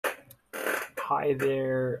Hi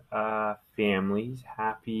there, families.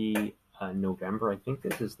 Happy November. I think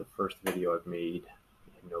this is the first video I've made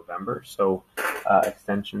in November. So,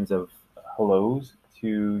 extensions of hellos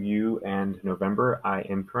to you and November. I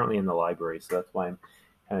am currently in the library, so that's why I'm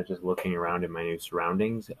kind of just looking around in my new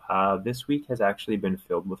surroundings. This week has actually been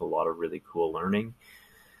filled with a lot of really cool learning.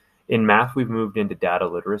 In math, we've moved into data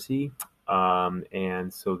literacy.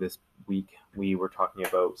 And so this week we were talking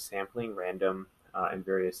about sampling random and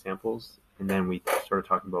various samples. And then we started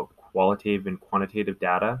talking about qualitative and quantitative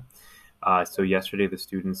data. So yesterday the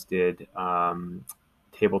students did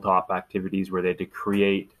tabletop activities where they had to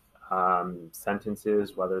create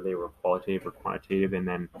sentences, whether they were qualitative or quantitative, and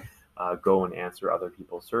then go and answer other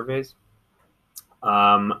people's surveys.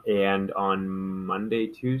 And on Monday,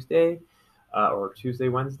 Tuesday, or Tuesday,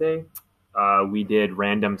 Wednesday, we did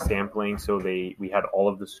random sampling. So we had all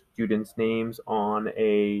of the students' names on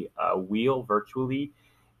a wheel virtually,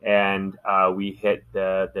 and we hit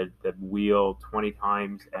the wheel 20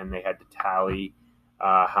 times, and they had to tally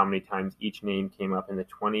how many times each name came up in the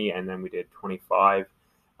 20, and then we did 25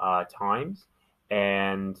 times,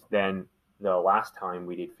 and then the last time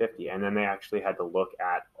we did 50, and then they actually had to look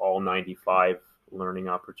at all 95 learning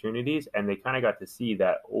opportunities, and they kind of got to see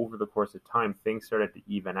that over the course of time things started to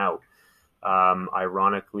even out,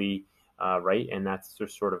 ironically, right? And that's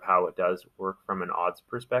just sort of how it does work from an odds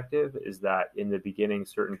perspective, is that in the beginning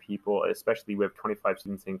certain people, especially we have 25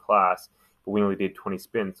 students in class, but we only did 20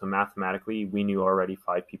 spins, so mathematically we knew already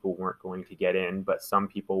 5 people weren't going to get in, but some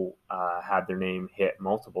people had their name hit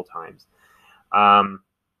multiple times. And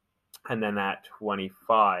then at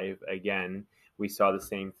 25, again, we saw the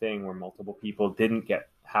same thing where multiple people didn't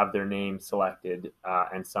have their name selected,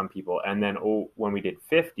 and some people. And then when we did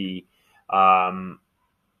 50,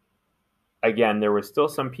 again, there was still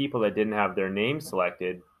some people that didn't have their name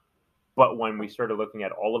selected. But when we started looking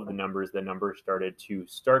at all of the numbers started to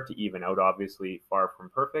even out, obviously far from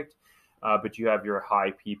perfect. But you have your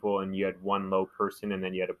high people and you had one low person, and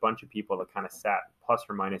then you had a bunch of people that kind of sat plus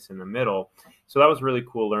or minus in the middle. So that was really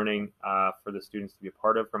cool learning for the students to be a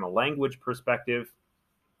part of. From a language perspective,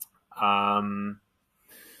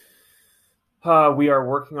 we are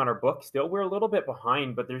working on our book still. We're a little bit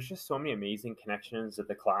behind, but there's just so many amazing connections that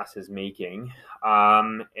the class is making.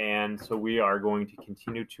 And so we are going to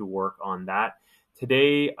continue to work on that.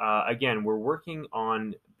 Today, again, we're working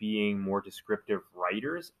on being more descriptive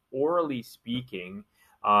writers. Orally speaking,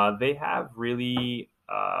 they have really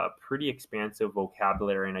pretty expansive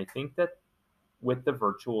vocabulary. And I think that with the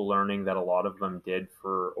virtual learning that a lot of them did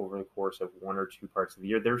for over the course of 1 or 2 parts of the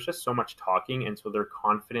year, there's just so much talking. And so they're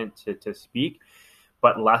confident to speak,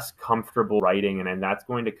 but less comfortable writing. And that's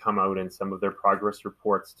going to come out in some of their progress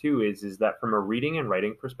reports too, is that from a reading and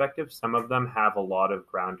writing perspective, some of them have a lot of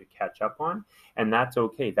ground to catch up on, and that's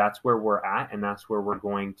okay. That's where we're at, and that's where we're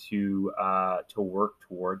going to work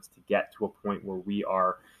towards to get to a point where we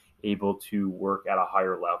are able to work at a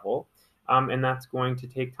higher level. And that's going to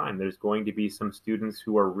take time. There's going to be some students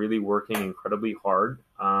who are really working incredibly hard,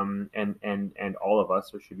 and all of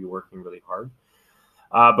us should be working really hard.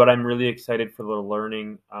 But I'm really excited for the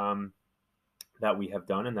learning that we have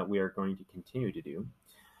done and that we are going to continue to do.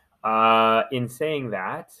 In saying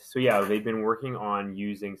that, so yeah, they've been working on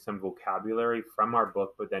using some vocabulary from our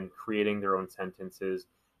book, but then creating their own sentences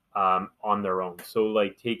on their own. So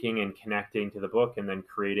like taking and connecting to the book and then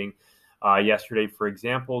creating. Yesterday, for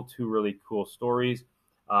example, 2 really cool stories.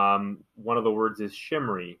 One of the words is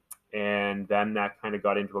shimmery, and then that kind of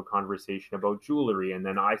got into a conversation about jewelry. And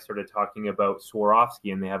then I started talking about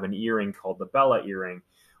Swarovski, and they have an earring called the Bella earring,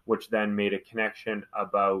 which then made a connection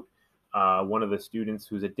about one of the students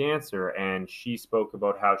who's a dancer, and she spoke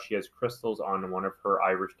about how she has crystals on one of her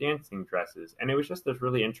Irish dancing dresses. And it was just this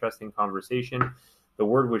really interesting conversation. The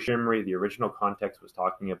word was shimmery. The original context was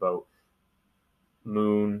talking about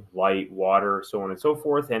moon, light, water, so on and so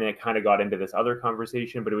forth. And it kind of got into this other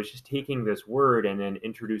conversation, but it was just taking this word and then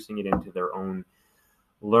introducing it into their own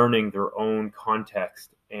learning, their own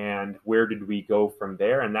context. And where did we go from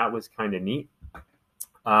there? And that was kind of neat.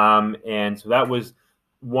 And so that was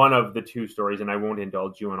one of the 2 stories, and I won't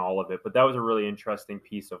indulge you in all of it, but that was a really interesting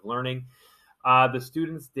piece of learning. The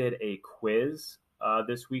students did a quiz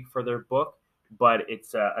this week for their book, but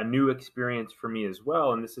it's a new experience for me as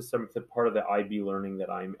well. And this is some part of the IB learning that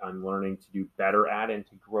I'm learning to do better at and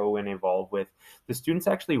to grow and evolve with. The students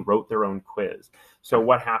actually wrote their own quiz. So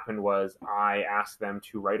what happened was I asked them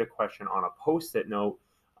to write a question on a Post-it note,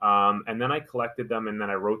 and then I collected them, and then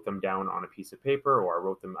I wrote them down on a piece of paper,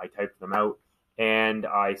 or I typed them out, and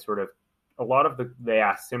I sort of, they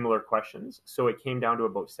asked similar questions. So it came down to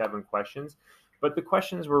about 7 questions. but the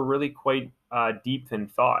questions were really quite deep in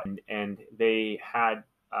thought, and they had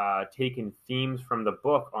taken themes from the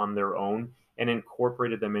book on their own and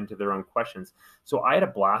incorporated them into their own questions. So I had a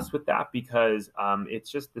blast with that because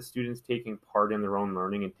it's just the students taking part in their own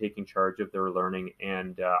learning and taking charge of their learning.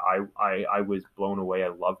 And I was blown away. I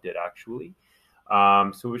loved it, actually.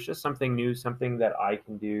 So it was just something new, something that I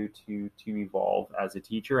can do to evolve as a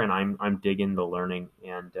teacher, and I'm digging the learning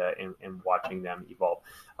and watching them evolve.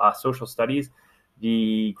 Social studies,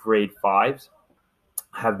 the grade fives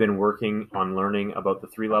have been working on learning about the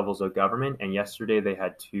three levels of government, and yesterday they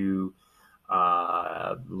had to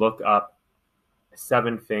look up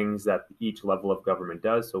 7 things that each level of government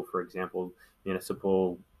does. So, for example,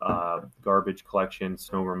 municipal garbage collection,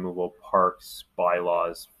 snow removal, parks,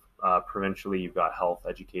 bylaws. Provincially, you've got health,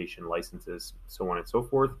 education, licenses, so on and so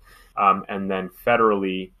forth. And then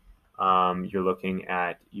federally, you're looking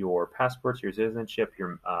at your passports, your citizenship,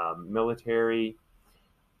 your military,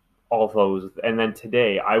 all of those. And then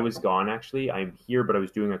today, I was gone actually. I'm here, but I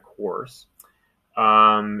was doing a course.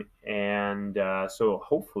 So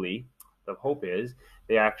hopefully, the hope is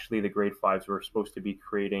the grade fives were supposed to be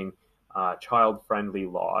creating child-friendly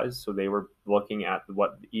laws. So they were looking at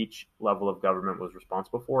what each level of government was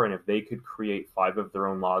responsible for, and if they could create 5 of their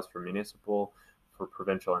own laws for municipal, for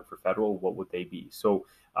provincial, and for federal, what would they be? So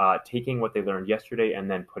taking what they learned yesterday and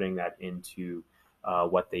then putting that into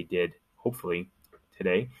what they did, hopefully,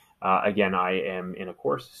 today. Again, I am in a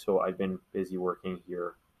course, so I've been busy working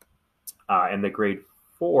here. And the grade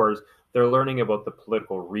fours, they're learning about the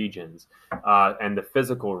political regions and the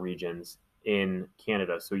physical regions in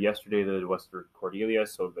Canada. So yesterday they did Western Cordelia,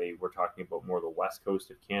 so they were talking about more the west coast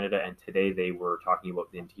of Canada, and today they were talking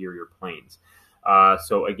about the interior plains.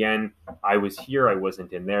 So again, I was here, I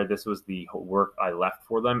wasn't in there. This was the work I left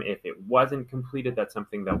for them. If it wasn't completed, that's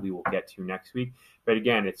something that we will get to next week. But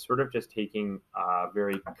again, it's sort of just taking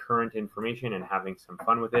very current information and having some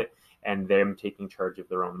fun with it, and them taking charge of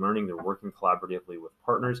their own learning. They're working collaboratively with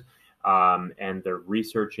partners, and they're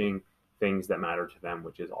researching things that matter to them,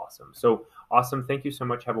 which is awesome. So awesome. Thank you so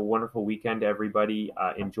much. Have a wonderful weekend, everybody.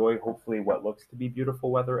 Enjoy, hopefully, what looks to be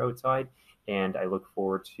beautiful weather outside. And I look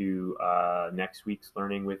forward to next week's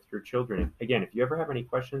learning with your children. Again, if you ever have any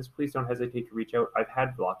questions, please don't hesitate to reach out. I've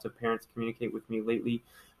had lots of parents communicate with me lately,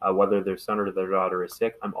 whether their son or their daughter is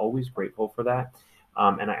sick. I'm always grateful for that.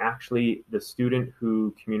 And the student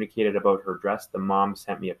who communicated about her dress, the mom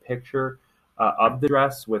sent me a picture of the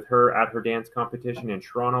dress with her at her dance competition in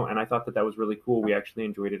Toronto, and I thought that was really cool. We actually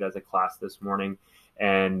enjoyed it as a class this morning,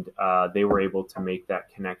 and they were able to make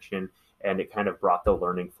that connection, and it kind of brought the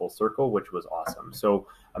learning full circle, which was awesome. So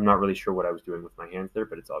I'm not really sure what I was doing with my hands there,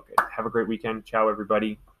 but it's all good. Have a great weekend. Ciao,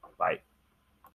 everybody. Bye.